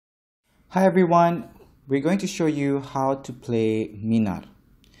Hi everyone, we're going to show you how to play MINAR.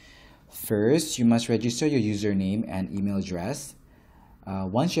 First, you must register your username and email address.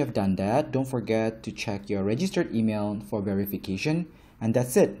 Once you have done that, don't forget to check your registered email for verification, and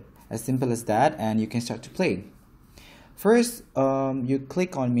that's it. As simple as that, and you can start to play. First, you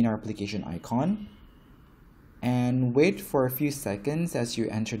click on MINAR application icon and wait for a few seconds as you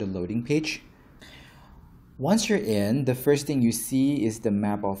enter the loading page. Once you're in, the first thing you see is the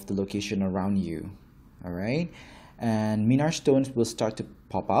map of the location around you. Alright, and MINAR Stones will start to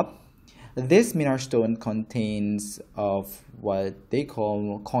pop up. This MINAR Stone contains of what they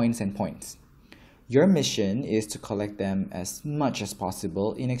call coins and points. Your mission is to collect them as much as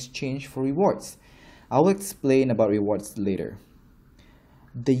possible in exchange for rewards. I will explain about rewards later.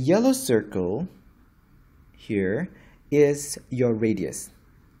 The yellow circle here is your radius.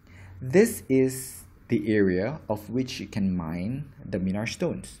 This is the area of which you can mine the MINAR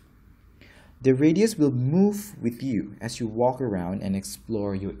stones. The radius will move with you as you walk around and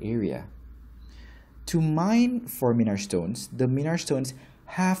explore your area. To mine for MINAR stones, the MINAR stones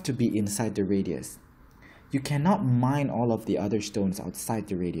have to be inside the radius. You cannot mine all of the other stones outside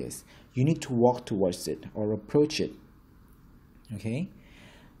the radius. You need to walk towards it or approach it. Okay?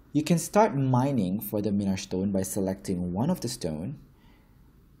 You can start mining for the MINAR stone by selecting one of the stone.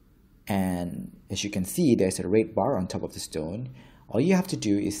 And as you can see, there's a red bar on top of the stone. All you have to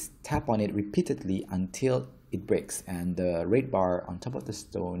do is tap on it repeatedly until it breaks and the red bar on top of the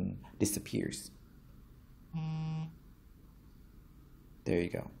stone disappears. There you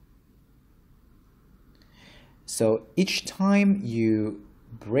go. So each time you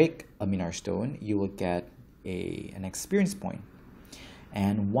break a MINAR stone, you will get an experience point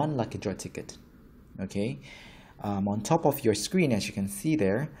and one lucky draw ticket. Okay, on top of your screen, as you can see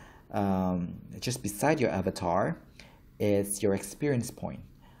there, just beside your avatar is your experience point.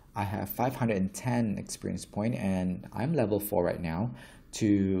 I have 510 experience point and I'm level 4 right now.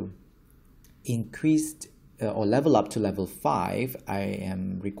 To increase or level up to level 5, I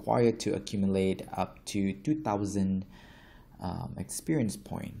am required to accumulate up to 2000 experience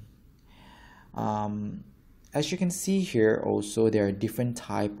point. As you can see here also, there are different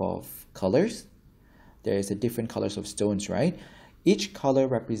type of colors. There is a different colors of stones, right? Each color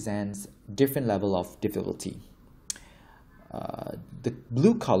represents different level of difficulty. The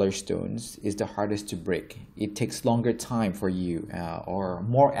blue color stones is the hardest to break. It takes longer time for you or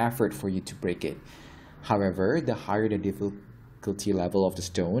more effort for you to break it. However, the higher the difficulty level of the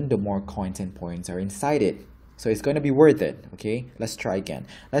stone, the more coins and points are inside it. So it's going to be worth it. Okay, let's try again.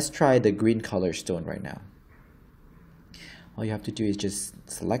 Let's try the green color stone right now. All you have to do is just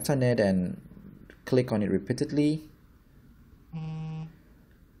select on it and click on it repeatedly.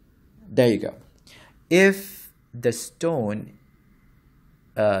 There you go. If the stone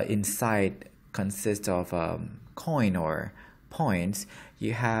inside consists of coin or points,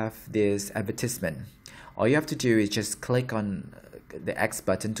 you have this advertisement. All you have to do is just click on the X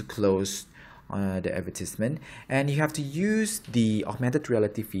button to close the advertisement, and you have to use the augmented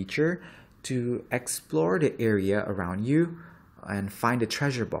reality feature to explore the area around you and find the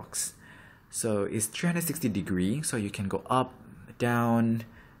treasure box. So it's 360 degrees, so you can go up, down,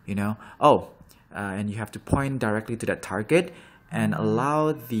 you know. And you have to point directly to that target and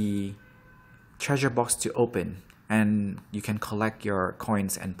allow the treasure box to open, and you can collect your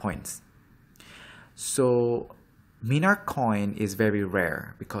coins and points. So MINAR coin is very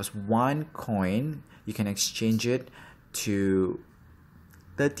rare because one coin you can exchange it to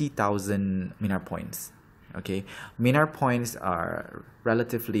 30,000 MINAR points. Okay, MINAR points are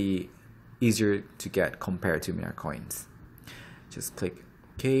relatively easier to get compared to MINAR coins. Just click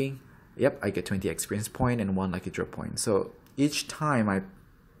OK. Yep, I get 20 experience point and one lucky draw point. So each time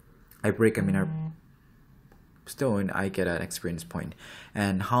I break a MINAR stone, I get an experience point.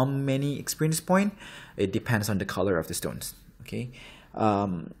 And how many experience point? It depends on the color of the stones. Okay.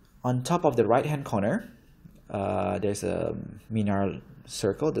 On top of the right hand corner, there's a MINAR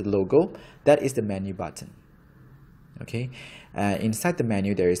circle, the logo. That is the menu button. Okay. Inside the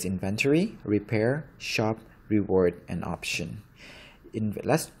menu, there is inventory, repair, shop, reward, and option.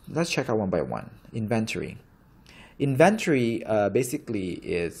 Let's check out one by one. Inventory basically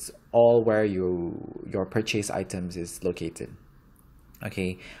is all where your purchase items is located.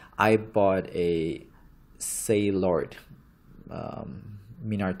 Okay, I bought a Sailord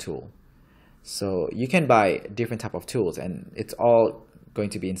MINAR tool, so you can buy different type of tools and it's all going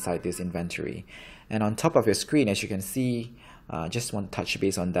to be inside this inventory. And on top of your screen, as you can see, just want to touch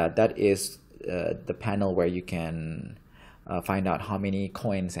base on that. That is the panel where you can find out how many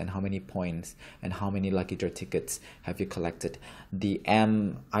coins and how many points and how many lucky draw tickets have you collected. The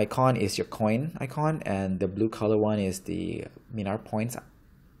M icon is your coin icon, and the blue color one is the MINAR Points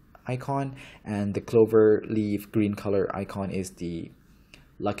icon, and the clover leaf green color icon is the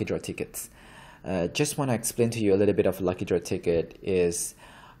lucky draw tickets. Just want to explain to you a little bit of lucky draw ticket is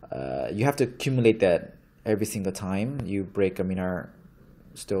you have to accumulate that every single time you break a MINAR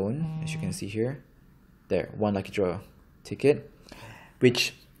stone, as you can see here. There, one lucky draw ticket,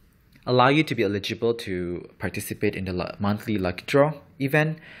 which allow you to be eligible to participate in the monthly lucky draw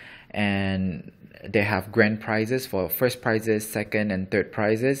event. And they have grand prizes for first prizes, second and third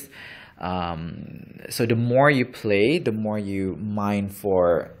prizes. So the more you play, the more you mine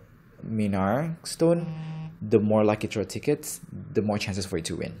for MINAR stone, the more lucky draw tickets, the more chances for you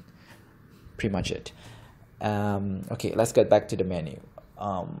to win. Pretty much it. Okay, let's get back to the menu.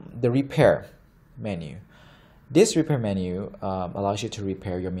 The repair menu. This repair menu allows you to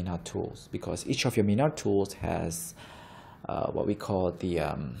repair your MINAR tools, because each of your MINAR tools has what we call the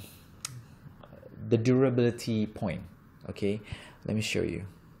durability point. Okay, let me show you.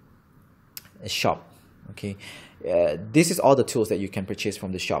 A shop. Okay, this is all the tools that you can purchase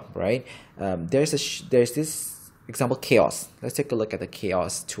from the shop, right? There's this example, chaos. Let's take a look at the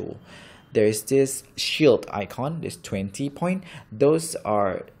chaos tool. There's this shield icon, this 20 point. Those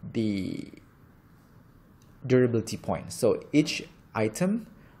are the durability points. So each item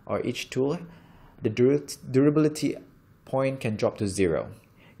or each tool, the durability point can drop to 0.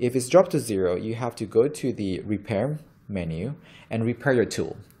 If it's dropped to 0, you have to go to the repair menu and repair your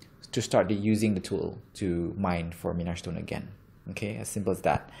tool to start using the tool to mine for MINAR stone again. Okay, as simple as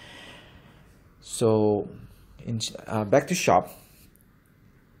that. So back to shop.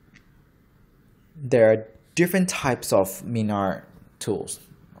 There are different types of MINAR tools,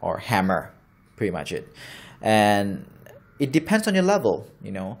 or hammer, pretty much it. And it depends on your level,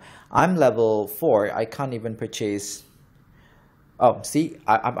 you know. I'm level 4, I can't even purchase. Oh, see,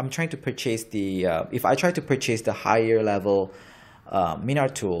 I'm trying to purchase the, if I try to purchase the higher level MINAR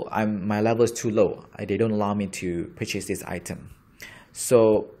tool, my level is too low. They don't allow me to purchase this item.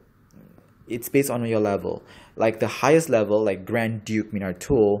 So it's based on your level. Like the highest level, like Grand Duke MINAR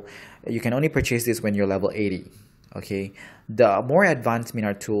tool, you can only purchase this when you're level 80. Okay, the more advanced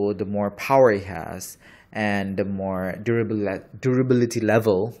MINAR tool, the more power it has and the more durability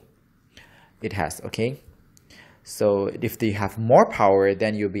level it has. Okay, so if they have more power,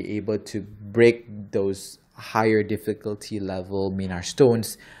 then you'll be able to break those higher difficulty level MINAR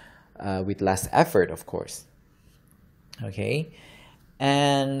stones with less effort, of course. Okay,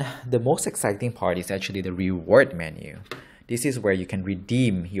 and the most exciting part is actually the reward menu. This is where you can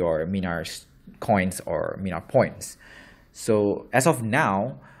redeem your MINAR coins or MINAR points. So as of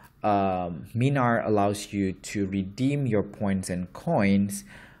now, MINAR allows you to redeem your points and coins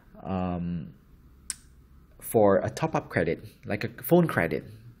for a top-up credit, like a phone credit,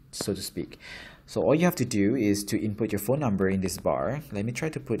 so to speak. So all you have to do is to input your phone number in this bar. Let me try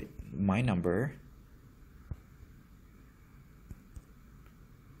to put my number.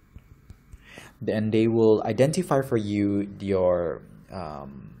 Then they will identify for you your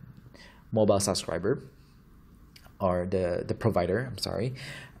mobile subscriber, or the provider, I'm sorry,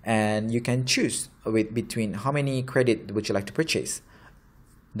 and you can choose between how many credit would you like to purchase.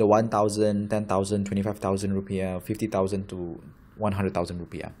 The 1,000, 10,000, 25,000 rupiah, 50,000 to 100,000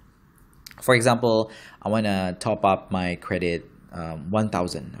 rupiah. For example, I want to top up my credit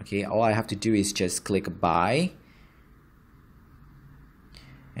 1,000. Okay, all I have to do is just click buy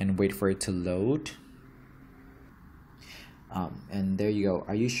and wait for it to load. And there you go.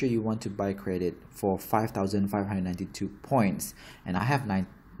 Are you sure you want to buy credit for 5,592 points? And I have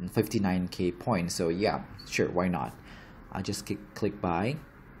 59k points, so yeah, sure, why not? I'll just click buy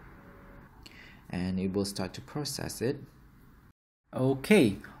and it will start to process it.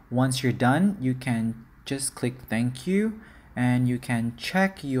 Okay, once you're done, you can just click thank you, and you can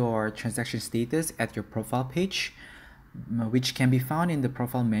check your transaction status at your profile page, which can be found in the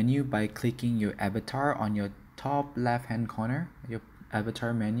profile menu by clicking your avatar on your top left hand corner, your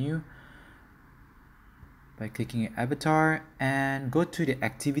avatar menu. By clicking your avatar and go to the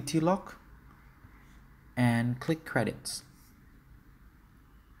activity log and click credits.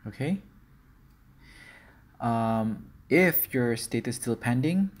 Okay. If your status is still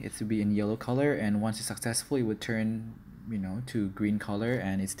pending, it will be in yellow color, and once it's successful, it would turn, you know, to green color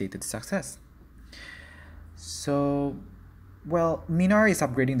and it's stated success. So, well, MINAR is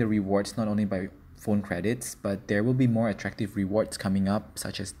upgrading the rewards not only by phone credits, but there will be more attractive rewards coming up,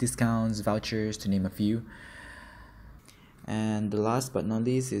 such as discounts, vouchers, to name a few. And the last but not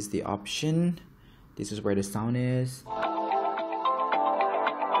least is the option. This is where the sound is.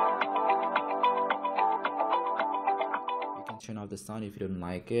 turn off the sound if you don't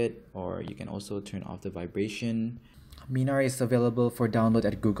like it, or you can also turn off the vibration. MINAR is available for download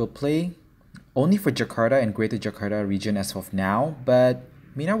at Google Play, only for Jakarta and Greater Jakarta region as of now, but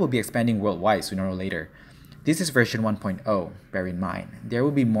MINAR will be expanding worldwide sooner or later. This is version 1.0, bear in mind. There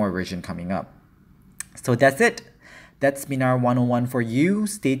will be more version coming up. So that's it. That's MINAR 101 for you.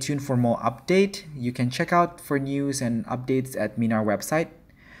 Stay tuned for more update. You can check out for news and updates at MINAR website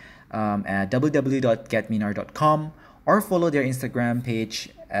at www.getminar.com, or follow their Instagram page,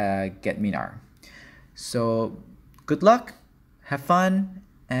 GetMinar. So good luck, have fun,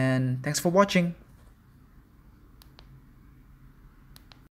 and thanks for watching.